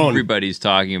about. Everybody's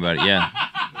talking about it, yeah.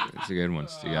 It's a good one,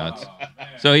 Stugotz.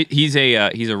 So he's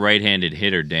a right-handed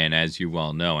hitter, Dan, as you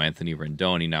well know. Anthony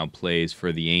Rendon, he now plays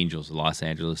for the Angels, the Los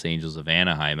Angeles Angels of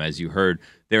Anaheim. As you heard,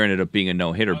 there ended up being a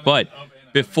no-hitter. But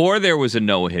before there was a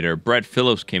no-hitter, Brett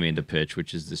Phillips came in to pitch,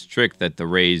 which is this trick that the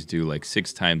Rays do like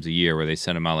 6 times a year where they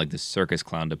send him out like this circus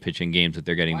clown to pitch in games that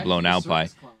they're getting blown out by.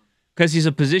 Because he's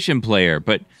a position player.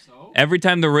 But every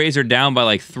time the Rays are down by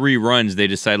like 3 runs, they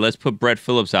decide, let's put Brett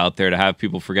Phillips out there to have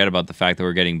people forget about the fact that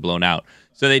we're getting blown out.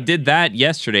 So they did that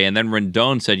yesterday, and then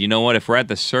Rendon said, you know what, if we're at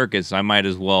the circus, I might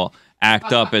as well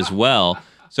act up as well.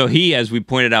 So he, as we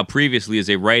pointed out previously, is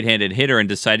a right-handed hitter and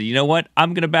decided, you know what,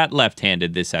 I'm going to bat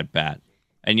left-handed this at-bat.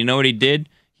 And you know what he did?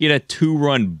 He had a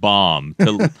 2-run bomb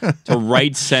to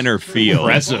right center field.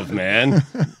 Impressive, man.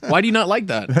 Why do you not like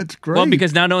that? That's great. Well,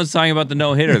 because now no one's talking about the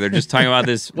no-hitter. They're just talking about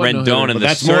this Rendon and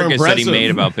the circus that he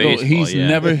made about baseball. He's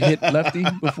never hit lefty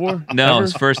before? No,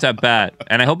 his first at-bat.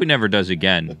 And I hope he never does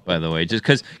again, by the way. Just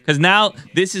because now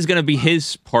this is going to be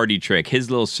his party trick, his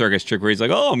little circus trick where he's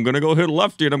like, oh, I'm going to go hit a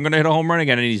lefty and I'm going to hit a home run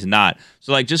again, and he's not.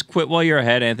 So, just quit while you're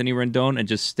ahead, Anthony Rendon, and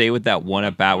just stay with that one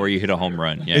at-bat where you hit a home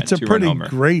run. Yeah, it's a pretty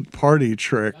great party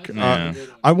trick.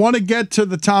 I want to get to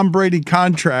the Tom Brady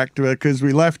contract because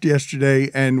we left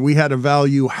yesterday and we had to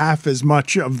value half as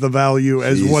much of the value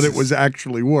as what it was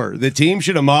actually worth. The team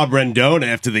should have mobbed Rendon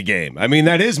after the game. I mean,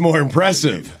 that is more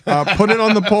impressive. Put it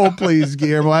on the poll, please,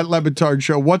 Guillermo, at Le Batard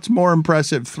Show. What's more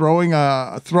impressive, throwing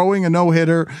a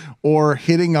no-hitter or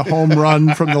hitting a home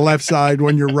run from the left side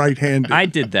when you're right-handed? I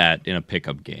did that in a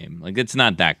pickup game. It's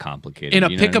not that complicated. In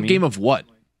a pickup game of what?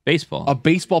 Baseball. A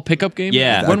baseball pickup game?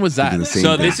 Yeah. When was that?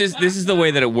 So this is the way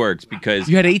that it works because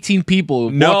you had 18 people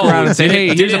walk around and say,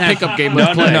 "Hey, here's a pickup game.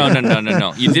 Let's play."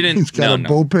 No. You didn't. He's got a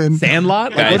bullpen.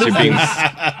 Sandlot? Guys,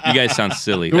 you guys sound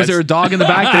silly. Was there a dog in the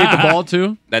back that ate the ball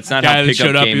too? That's not how pickup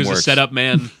game works. He was a setup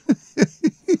man.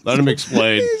 Let him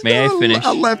explain. May I finish?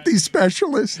 A lefty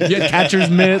specialist. Yeah, catcher's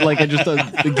mitt, just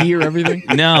the gear, everything.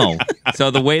 No.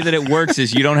 So the way that it works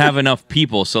is you don't have enough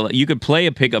people. So you could play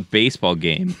a pickup baseball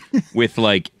game with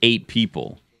 8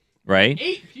 people, right?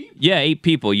 8 people? Yeah, 8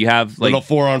 people. You have little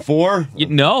 4-on-4?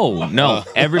 No.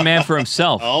 Every man for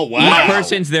himself. Oh, wow. Each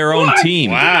person's their own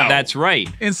team. Wow. That's right.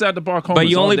 Inside the bar. But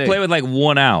you only play with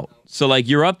 1 out. So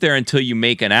you're up there until you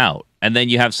make an out. And then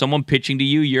you have someone pitching to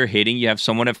you, you're hitting. You have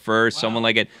someone at first, someone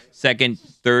at second,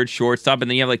 third, shortstop, and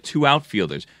then you have 2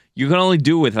 outfielders. You can only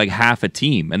do it with half a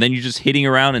team, and then you're just hitting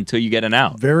around until you get an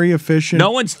out. Very efficient. No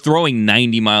one's throwing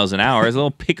 90 miles an hour. It's a little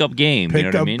pickup game. You know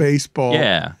what I mean? Baseball.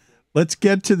 Yeah. Let's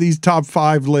get to these top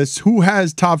 5 lists. Who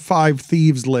has top 5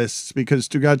 Thieves lists? Because,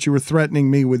 Stugotz, you were threatening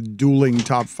me with dueling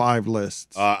top 5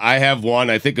 lists. I have one.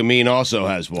 I think Amin also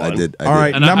has one. I did. All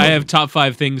right. And I have top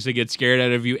 5 things that get scared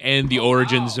out of you and the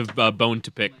origins of bone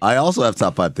to pick. I also have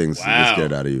top 5 things to get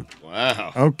scared out of you.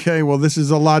 Wow. Okay, well, this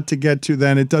is a lot to get to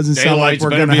then. It doesn't sound like Daylight's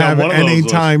we're better going to be on have one of any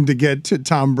those time to get to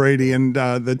Tom Brady and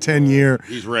the 10-year,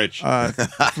 He's rich.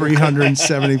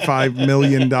 $375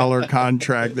 million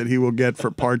contract that he will get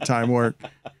for part-time work.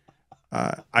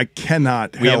 I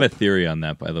cannot help. We have a theory on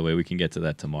that, by the way. We can get to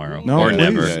that tomorrow. No, or please.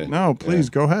 never. No, please,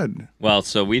 go ahead. Well,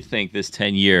 so we think this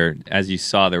 10-year, as you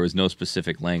saw, there was no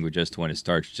specific language as to when it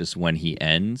starts, just when he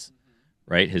ends,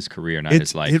 right? His career, not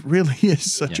his life. It really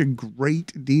is such a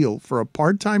great deal for a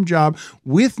part-time job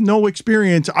with no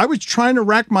experience. I was trying to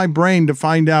rack my brain to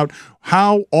find out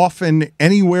how often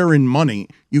anywhere in money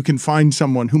you can find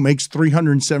someone who makes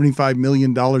 $375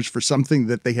 million for something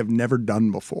that they have never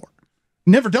done before.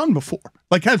 never done before.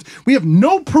 Like, we have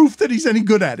no proof that he's any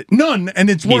good at it. None, and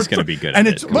it's He's worth going to be good at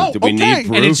it. Well, Do we need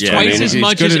proof? And it's twice as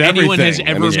much as anyone has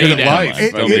ever he's good made at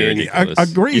at life. life.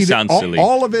 Agreed. You sound silly.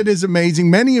 All of it is amazing.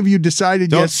 Many of you decided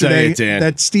Don't say yesterday it, Dan.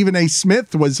 that Stephen A.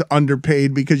 Smith was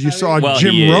underpaid because you saw Well,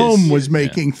 Jim he is. Rome was Yeah.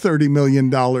 making $30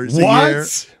 million a year.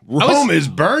 What? Rome is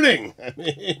burning.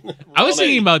 I was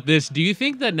thinking about this. Do you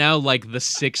think that now, like, the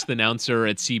sixth announcer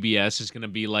at CBS is going to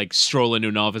be like stroll into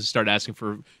an office and start asking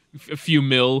for a few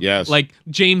mil? Yes. Like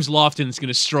James Lofton's going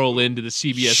to stroll into the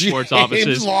CBS Sports James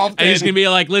offices Lofton. and he's going to be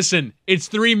like, "Listen, it's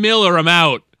 $3 million or I'm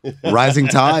out." Rising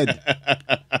tide.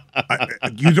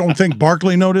 You don't think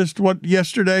Barkley noticed what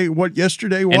yesterday was?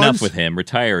 Enough with him.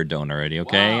 Retire or don't already,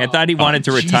 okay? I thought he wanted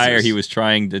to retire. Jesus. He was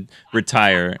trying to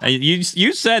retire. You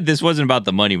said this wasn't about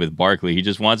the money with Barkley. He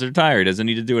just wants to retire. He doesn't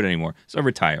need to do it anymore. So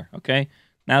retire, okay?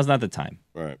 Now's not the time.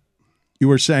 Right. You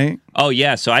were saying? Oh,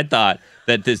 yeah. So I thought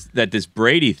that this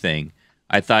Brady thing,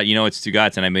 I thought, it's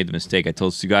Stugotz, and I made the mistake. I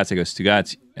told Stugotz,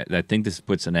 Stugotz, I think this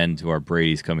puts an end to our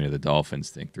Brady's coming to the Dolphins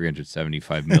thing,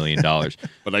 $375 million.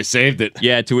 But I saved it.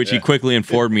 Yeah, to which he quickly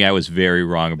informed me I was very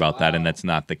wrong about that, and that's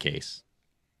not the case.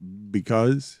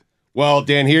 Because? Well,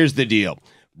 Dan, here's the deal.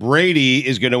 Brady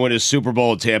is going to win a Super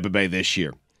Bowl in Tampa Bay this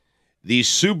year. The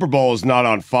Super Bowl is not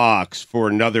on Fox for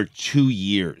another 2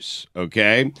 years,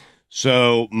 okay?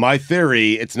 So my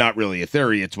theory, it's not really a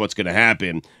theory, it's what's going to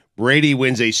happen. Brady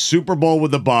wins a Super Bowl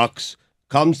with the Bucs,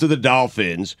 comes to the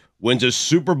Dolphins, wins a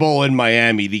Super Bowl in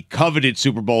Miami, the coveted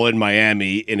Super Bowl in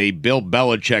Miami in a Bill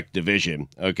Belichick division,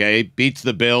 okay? Beats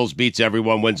the Bills, beats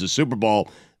everyone, wins the Super Bowl.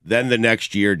 Then the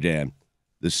next year, Dan,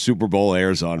 the Super Bowl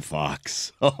airs on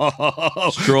Fox.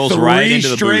 Strolls right into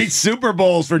the straight booth. Super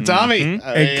Bowls for Tommy.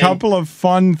 A couple of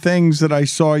fun things that I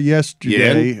saw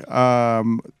yesterday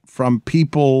from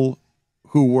people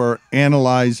who were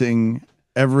analyzing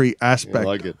every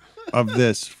aspect of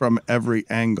this from every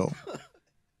angle.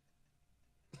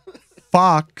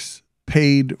 Fox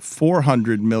paid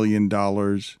 $400 million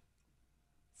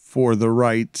for the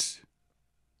rights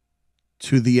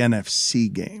to the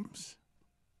NFC games.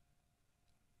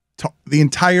 The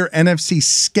entire NFC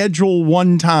schedule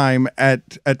one time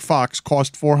at Fox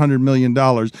cost $400 million.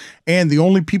 And the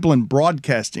only people in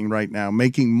broadcasting right now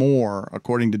making more,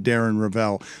 according to Darren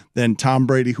Ravel, than Tom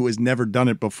Brady, who has never done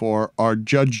it before, are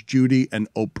Judge Judy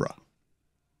and Oprah.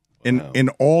 In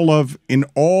all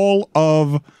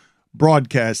of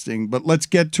broadcasting. But let's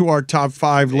get to our top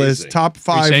five list. Top You're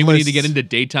five saying lists. we need to get into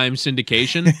daytime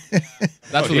syndication?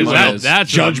 That's what the money that- is. That's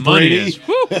Judge what the money Brady? is.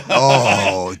 Woo.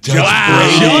 Oh, Judge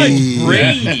Judge Brady.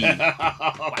 Brady.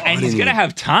 And he's going to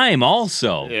have time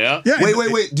also. Yeah. Yeah,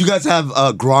 Wait. Do you guys have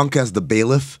Gronk as the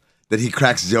bailiff that he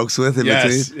cracks jokes with in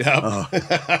Yes. between? Yep.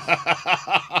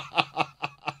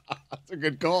 That's a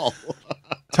good call.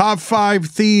 Top five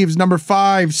thieves. Number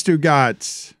 5,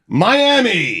 Stugotz.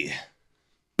 Miami.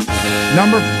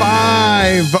 Number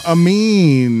 5,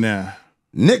 Amin.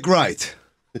 Nick Wright.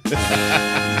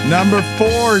 Number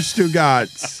 4,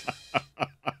 Stugotz.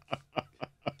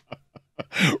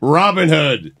 Robin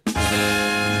Hood.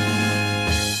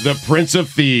 The Prince of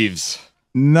Thieves.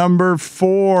 Number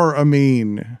 4,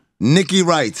 Amin. Nicky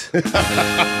Wright.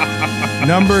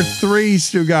 Number 3,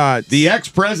 Stugotz. The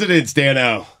ex-presidents,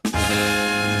 Dano.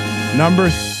 Number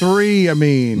 3,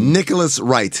 Amin. Nicholas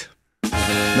Wright.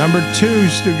 Number 2,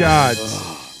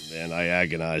 Stugotz. Man, I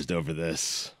agonized over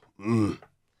this.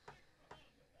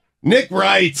 Nick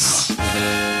Wright.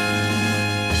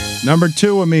 Number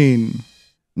 2, Amin.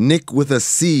 Nick with a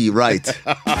C, Wright.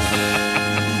 I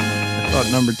thought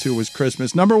number 2 was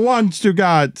Christmas. Number 1,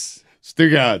 Stugotz.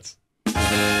 Stugotz.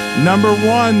 Number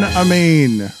 1,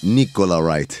 Amin. Nicola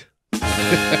Wright.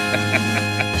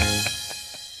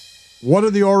 What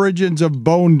are the origins of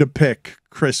bone to pick,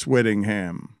 Chris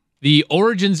Whittingham? The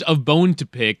origins of bone to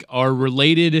pick are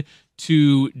related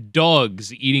to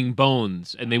dogs eating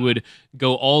bones, and they would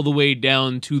go all the way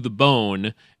down to the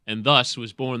bone, and thus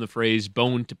was born the phrase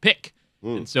bone to pick.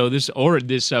 And so this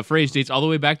phrase dates all the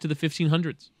way back to the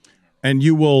 1500s. And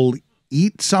you will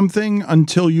eat something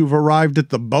until you've arrived at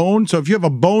the bone. So if you have a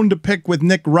bone to pick with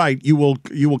Nick Wright, you will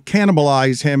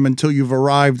cannibalize him until you've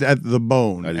arrived at the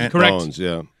bone. That is Correct. Bones,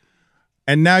 yeah.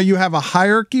 And now you have a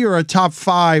hierarchy or a top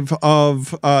 5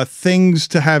 of things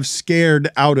to have scared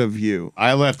out of you.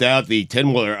 I left out the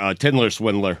Tindler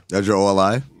Swindler. That's your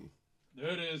OLI?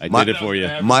 I did it for you.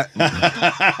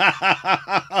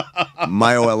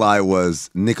 My OLI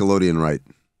was Nickelodeon Wright.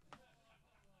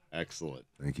 Excellent.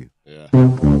 Thank you. Yeah.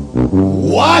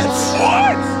 What?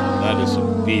 That is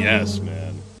some BS,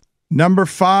 man. Number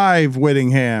 5,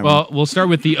 Whittingham. Well, we'll start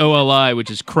with the OLI,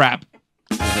 which is crap.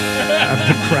 have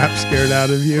the crap scared out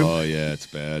of you. Oh yeah, it's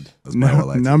bad.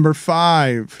 Number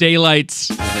 5. Daylights.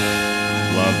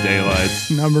 Love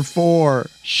daylights. Number 4.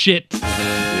 Shit.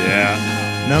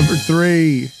 Yeah. Number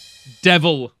 3.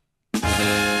 Devil.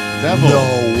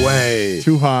 No way.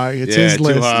 Too high. It's Yeah, his too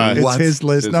list. high. It's What? his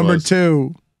list. His Number list.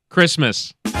 2.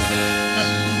 Christmas.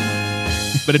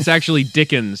 But it's actually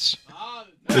Dickens.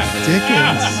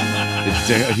 Dickens.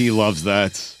 He loves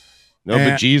that. No,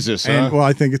 but Jesus, huh? And, well,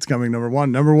 I think it's coming number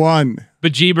 1. Number 1.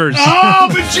 Bejeebers. Oh,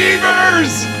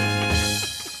 Bejeebers!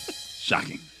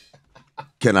 Shocking.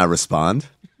 Can I respond?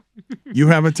 You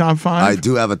have a top 5? I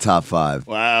do have a top 5.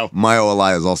 Wow. My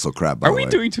OLI is also crap, by Are the we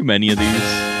way. doing too many of these?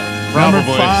 Number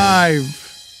Probably.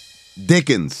 5.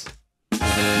 Dickens.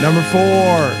 Number 4.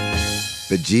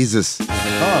 The Jesus.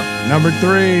 Number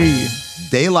 3.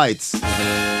 Daylights.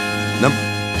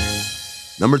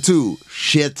 Number 2.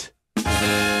 Shit.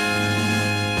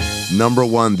 Number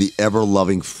 1. The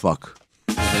ever-loving fuck.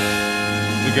 It's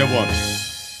a good one.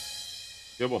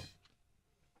 Good one.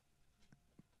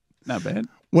 Not bad.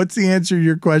 What's the answer to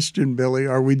your question, Billy?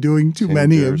 Are we doing too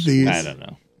many of these? I don't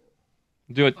know.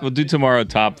 Do it. We'll do tomorrow.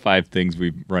 Top 5 things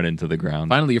we've run into the ground.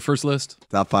 Finally, your first list.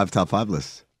 Top 5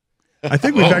 list. I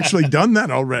think we've actually done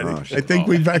that already. I think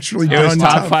we've actually It was done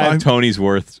top 5 Tony's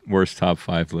worst top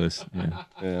 5 list. Yeah.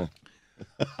 Yeah.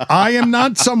 I am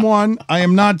not someone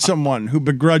who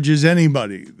begrudges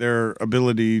anybody their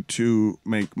ability to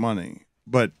make money.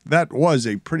 But that was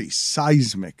a pretty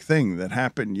seismic thing that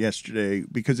happened yesterday,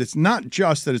 because it's not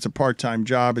just that it's a part-time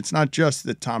job. It's not just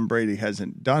that Tom Brady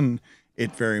hasn't done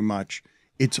it very much.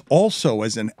 It's also,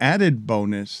 as an added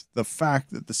bonus, the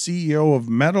fact that the CEO of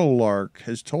Meadowlark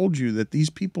has told you that these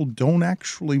people don't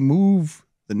actually move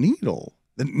the needle,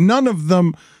 that none of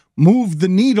them move the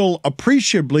needle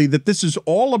appreciably, that this is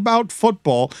all about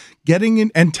football getting in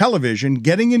and television,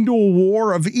 getting into a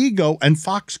war of ego, and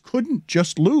Fox couldn't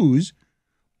just lose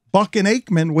Buck and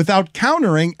Aikman without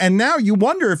countering. And now you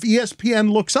wonder if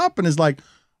ESPN looks up and is like,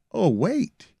 oh,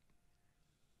 wait.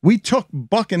 We took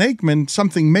Buck and Aikman,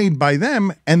 something made by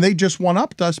them, and they just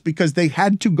one-upped us because they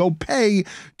had to go pay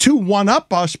to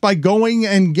one-up us by going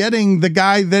and getting the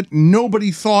guy that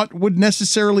nobody thought would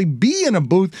necessarily be in a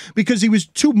booth because he was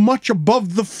too much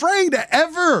above the fray to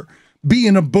ever be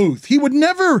in a booth. He would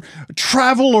never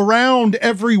travel around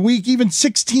every week, even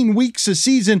 16 weeks a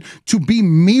season, to be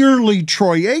merely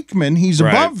Troy Aikman. He's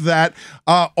above that.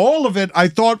 All of it, I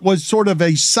thought, was sort of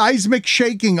a seismic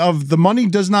shaking of the money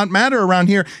does not matter around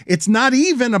here. It's not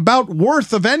even about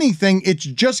worth of anything. It's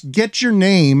just get your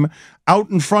name out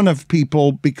in front of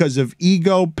people because of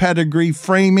ego, pedigree,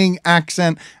 framing,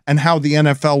 accent, and how the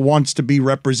NFL wants to be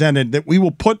represented. That we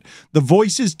will put the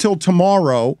voices till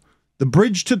tomorrow, the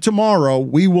bridge to tomorrow,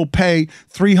 we will pay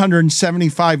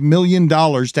 $375 million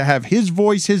to have his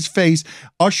voice, his face,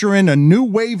 usher in a new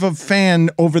wave of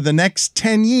fan over the next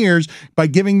 10 years by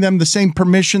giving them the same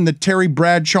permission that Terry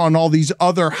Bradshaw and all these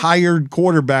other hired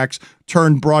quarterbacks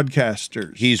turned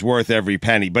broadcasters. He's worth every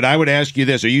penny. But I would ask you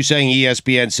this. Are you saying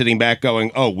ESPN sitting back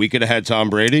going, oh, we could have had Tom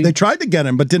Brady? They tried to get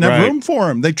him, but didn't have room for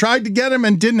him. They tried to get him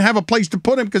and didn't have a place to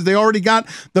put him because they already got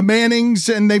the Mannings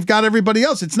and they've got everybody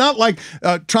else. It's not like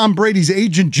Tom Brady's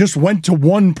agent just went to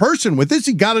one person with this.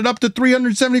 He got it up to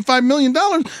 $375 million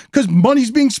because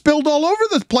money's being spilled all over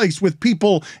the place with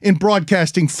people in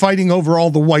broadcasting fighting over all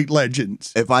the white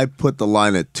legends. If I put the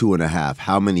line at 2.5,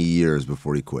 how many years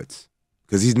before he quits?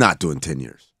 Because he's not doing 10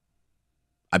 years.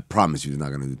 I promise you he's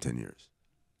not going to do 10 years.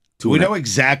 We know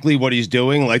exactly what he's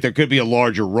doing. Like, there could be a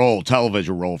larger role,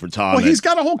 television role for Tom. Well, he's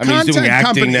got a whole content he's doing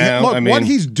acting company. now. Look, what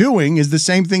he's doing is the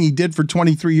same thing he did for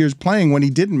 23 years playing when he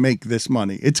didn't make this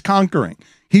money. It's conquering.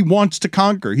 He wants to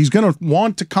conquer. He's going to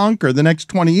want to conquer the next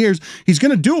 20 years. He's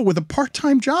going to do it with a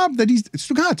part-time job that he's...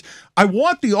 Stugotz, I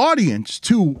want the audience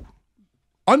to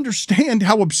understand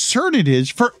how absurd it is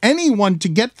for anyone to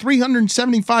get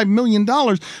 $375 million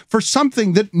for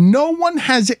something that no one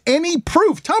has any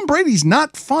proof. Tom Brady's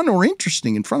not fun or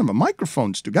interesting in front of a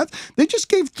microphone, Stugotz. They just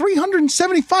gave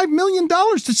 $375 million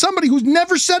to somebody who's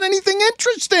never said anything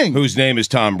interesting. Whose name is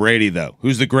Tom Brady, though?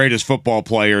 Who's the greatest football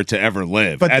player to ever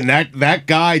live? But and that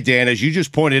guy, Dan, as you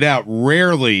just pointed out,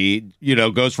 rarely,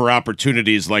 goes for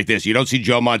opportunities like this. You don't see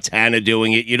Joe Montana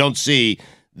doing it. You don't see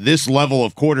this level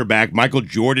of quarterback. Michael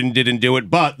Jordan didn't do it,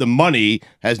 but the money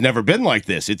has never been like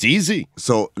this. It's easy.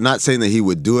 So, not saying that he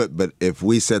would do it, but if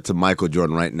we said to Michael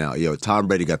Jordan right now, Tom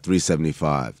Brady got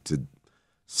 $375 to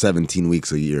 17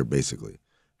 weeks a year, basically,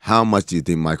 how much do you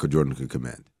think Michael Jordan could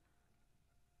command?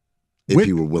 If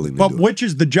he were willing to do it. But which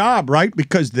is the job, right?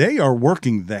 Because they are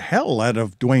working the hell out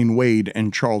of Dwayne Wade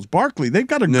and Charles Barkley. They've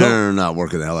got to go. No, not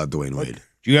working the hell out of Dwayne Wade.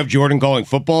 Do you have Jordan calling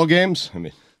football games?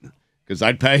 because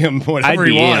I'd pay him whatever I'd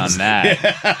be he wants. in on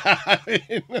that.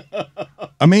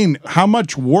 I mean, how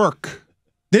much work?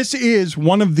 This is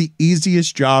one of the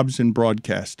easiest jobs in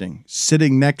broadcasting,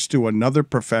 sitting next to another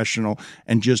professional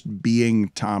and just being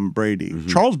Tom Brady.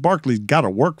 Charles Barkley's got to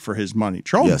work for his money.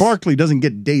 Charles Barkley doesn't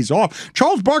get days off.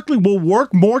 Charles Barkley will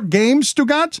work more games,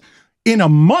 Stugotz, in a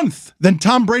month than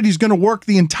Tom Brady's going to work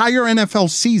the entire NFL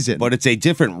season. But it's a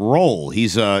different role.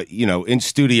 He's a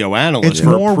in-studio analyst It's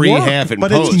for more pre, work, half, and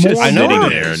but it's post. more I know Sitting it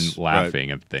there is. and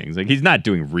laughing at things. Like, he's not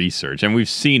doing research. And we've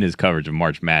seen his coverage of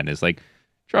March Madness. Like,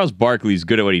 Charles Barkley's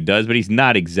good at what he does, but he's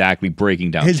not exactly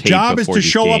breaking down His tape job is before to these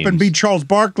show up and be games. Charles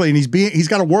Barkley, and he's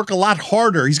got to work a lot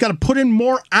harder. He's got to put in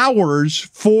more hours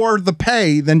for the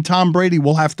pay than Tom Brady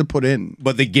will have to put in.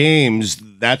 But the games,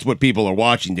 that's what people are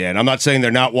watching, Dan. I'm not saying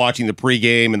they're not watching the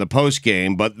pregame and the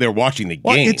postgame, but they're watching the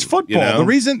Well, game. it's football. You know? The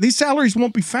reason these salaries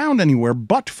won't be found anywhere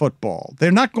but football. They're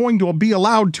not going to be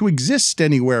allowed to exist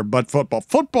anywhere but football.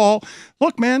 Football,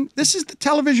 look, man, this is the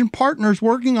television partners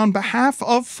working on behalf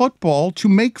of football to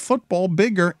make football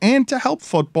bigger and to help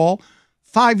football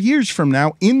 5 years from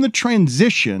now in the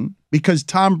transition, because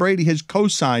Tom Brady has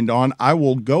co-signed on, I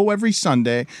will go every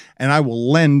Sunday and I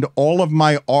will lend all of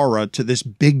my aura to this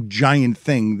big giant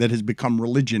thing that has become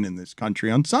religion in this country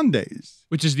on Sundays.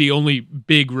 Which is the only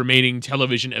big remaining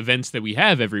television events that we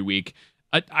have every week.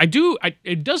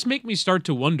 It does make me start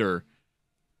to wonder,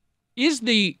 is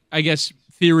the, I guess,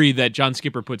 theory that John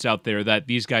Skipper puts out there that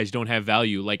these guys don't have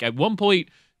value, like at one point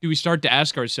do we start to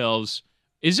ask ourselves,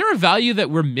 is there a value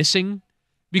that we're missing?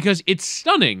 Because it's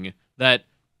stunning that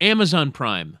Amazon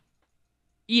Prime,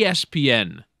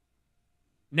 ESPN,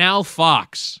 now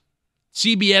Fox,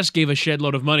 CBS gave a shed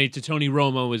load of money to Tony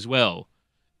Romo as well.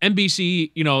 NBC,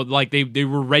 like they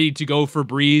were ready to go for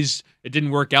Breeze. It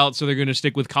didn't work out, so they're going to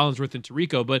stick with Collinsworth and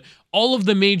Tirico. But all of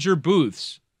the major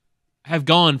booths have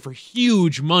gone for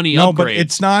huge money No, upgrades. but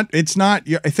it's not.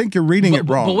 I think you're reading it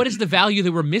wrong. But what is the value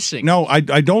that we're missing? No, I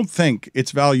don't think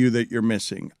it's value that you're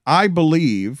missing. I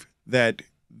believe that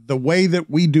the way that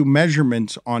we do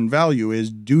measurements on value is,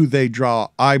 do they draw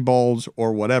eyeballs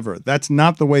or whatever? That's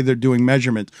not the way they're doing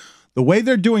measurements. The way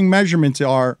they're doing measurements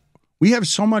are, we have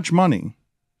so much money,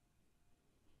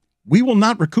 we will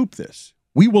not recoup this.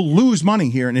 We will lose money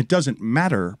here, and it doesn't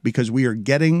matter, because we are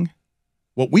getting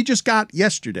what we just got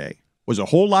yesterday was a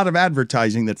whole lot of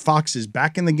advertising that Fox is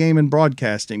back in the game in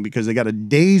broadcasting, because they got a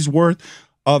day's worth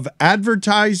of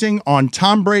advertising on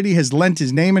Tom Brady has lent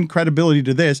his name and credibility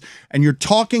to this. And you're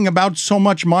talking about so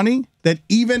much money that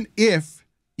even if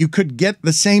you could get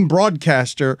the same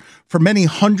broadcaster for many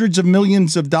hundreds of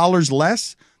millions of dollars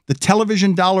less, the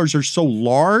television dollars are so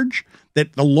large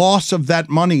that the loss of that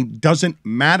money doesn't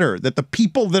matter, that the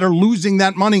people that are losing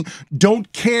that money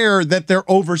don't care that they're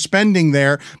overspending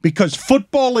there, because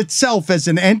football itself as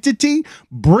an entity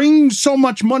brings so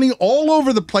much money all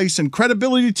over the place and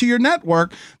credibility to your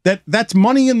network that that's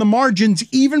money in the margins,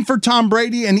 even for Tom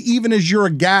Brady. And even as you're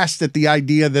aghast at the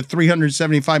idea that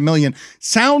 $375 million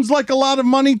sounds like a lot of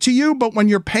money to you, but when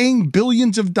you're paying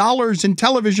billions of dollars in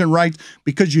television rights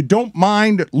because you don't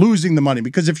mind losing the money,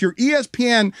 because if you're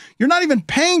ESPN, you're not even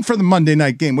paying for the Monday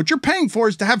night game. What you're paying for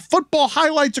is to have football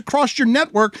highlights across your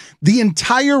network the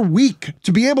entire week,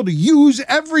 to be able to use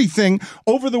everything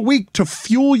over the week to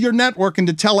fuel your network and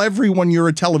to tell everyone you're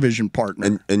a television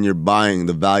partner. And you're buying,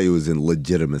 the value is in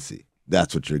legitimacy.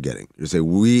 That's what you're getting. You're saying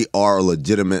we are a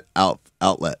legitimate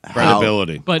outlet.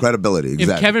 Credibility. But credibility,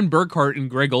 exactly. If Kevin Burkhardt and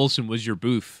Greg Olson was your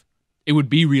booth, it would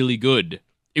be really good.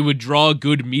 It would draw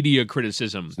good media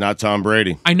criticism. It's not Tom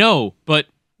Brady. I know, but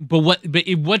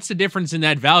what's the difference in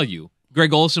that value?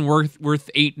 Greg Olson worth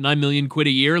 $8-9 million quid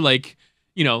a year? Like,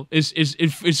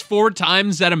 is 4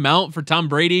 times that amount for Tom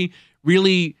Brady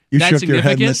really You that shook significant? your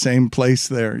head in the same place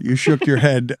there. You shook your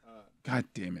head. God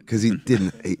damn it. Because he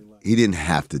didn't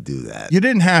have to do that. You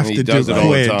didn't have He to does do it all the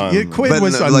Quid. time. Quid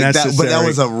was no, unnecessary. but that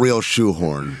was a real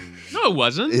shoehorn. No, it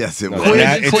wasn't. Yes, it was.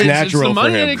 It's It's natural the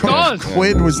money for him. that it costs.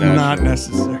 Quid was not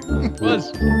necessary. It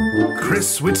was.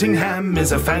 Chris Whittingham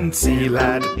is a fancy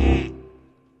lad.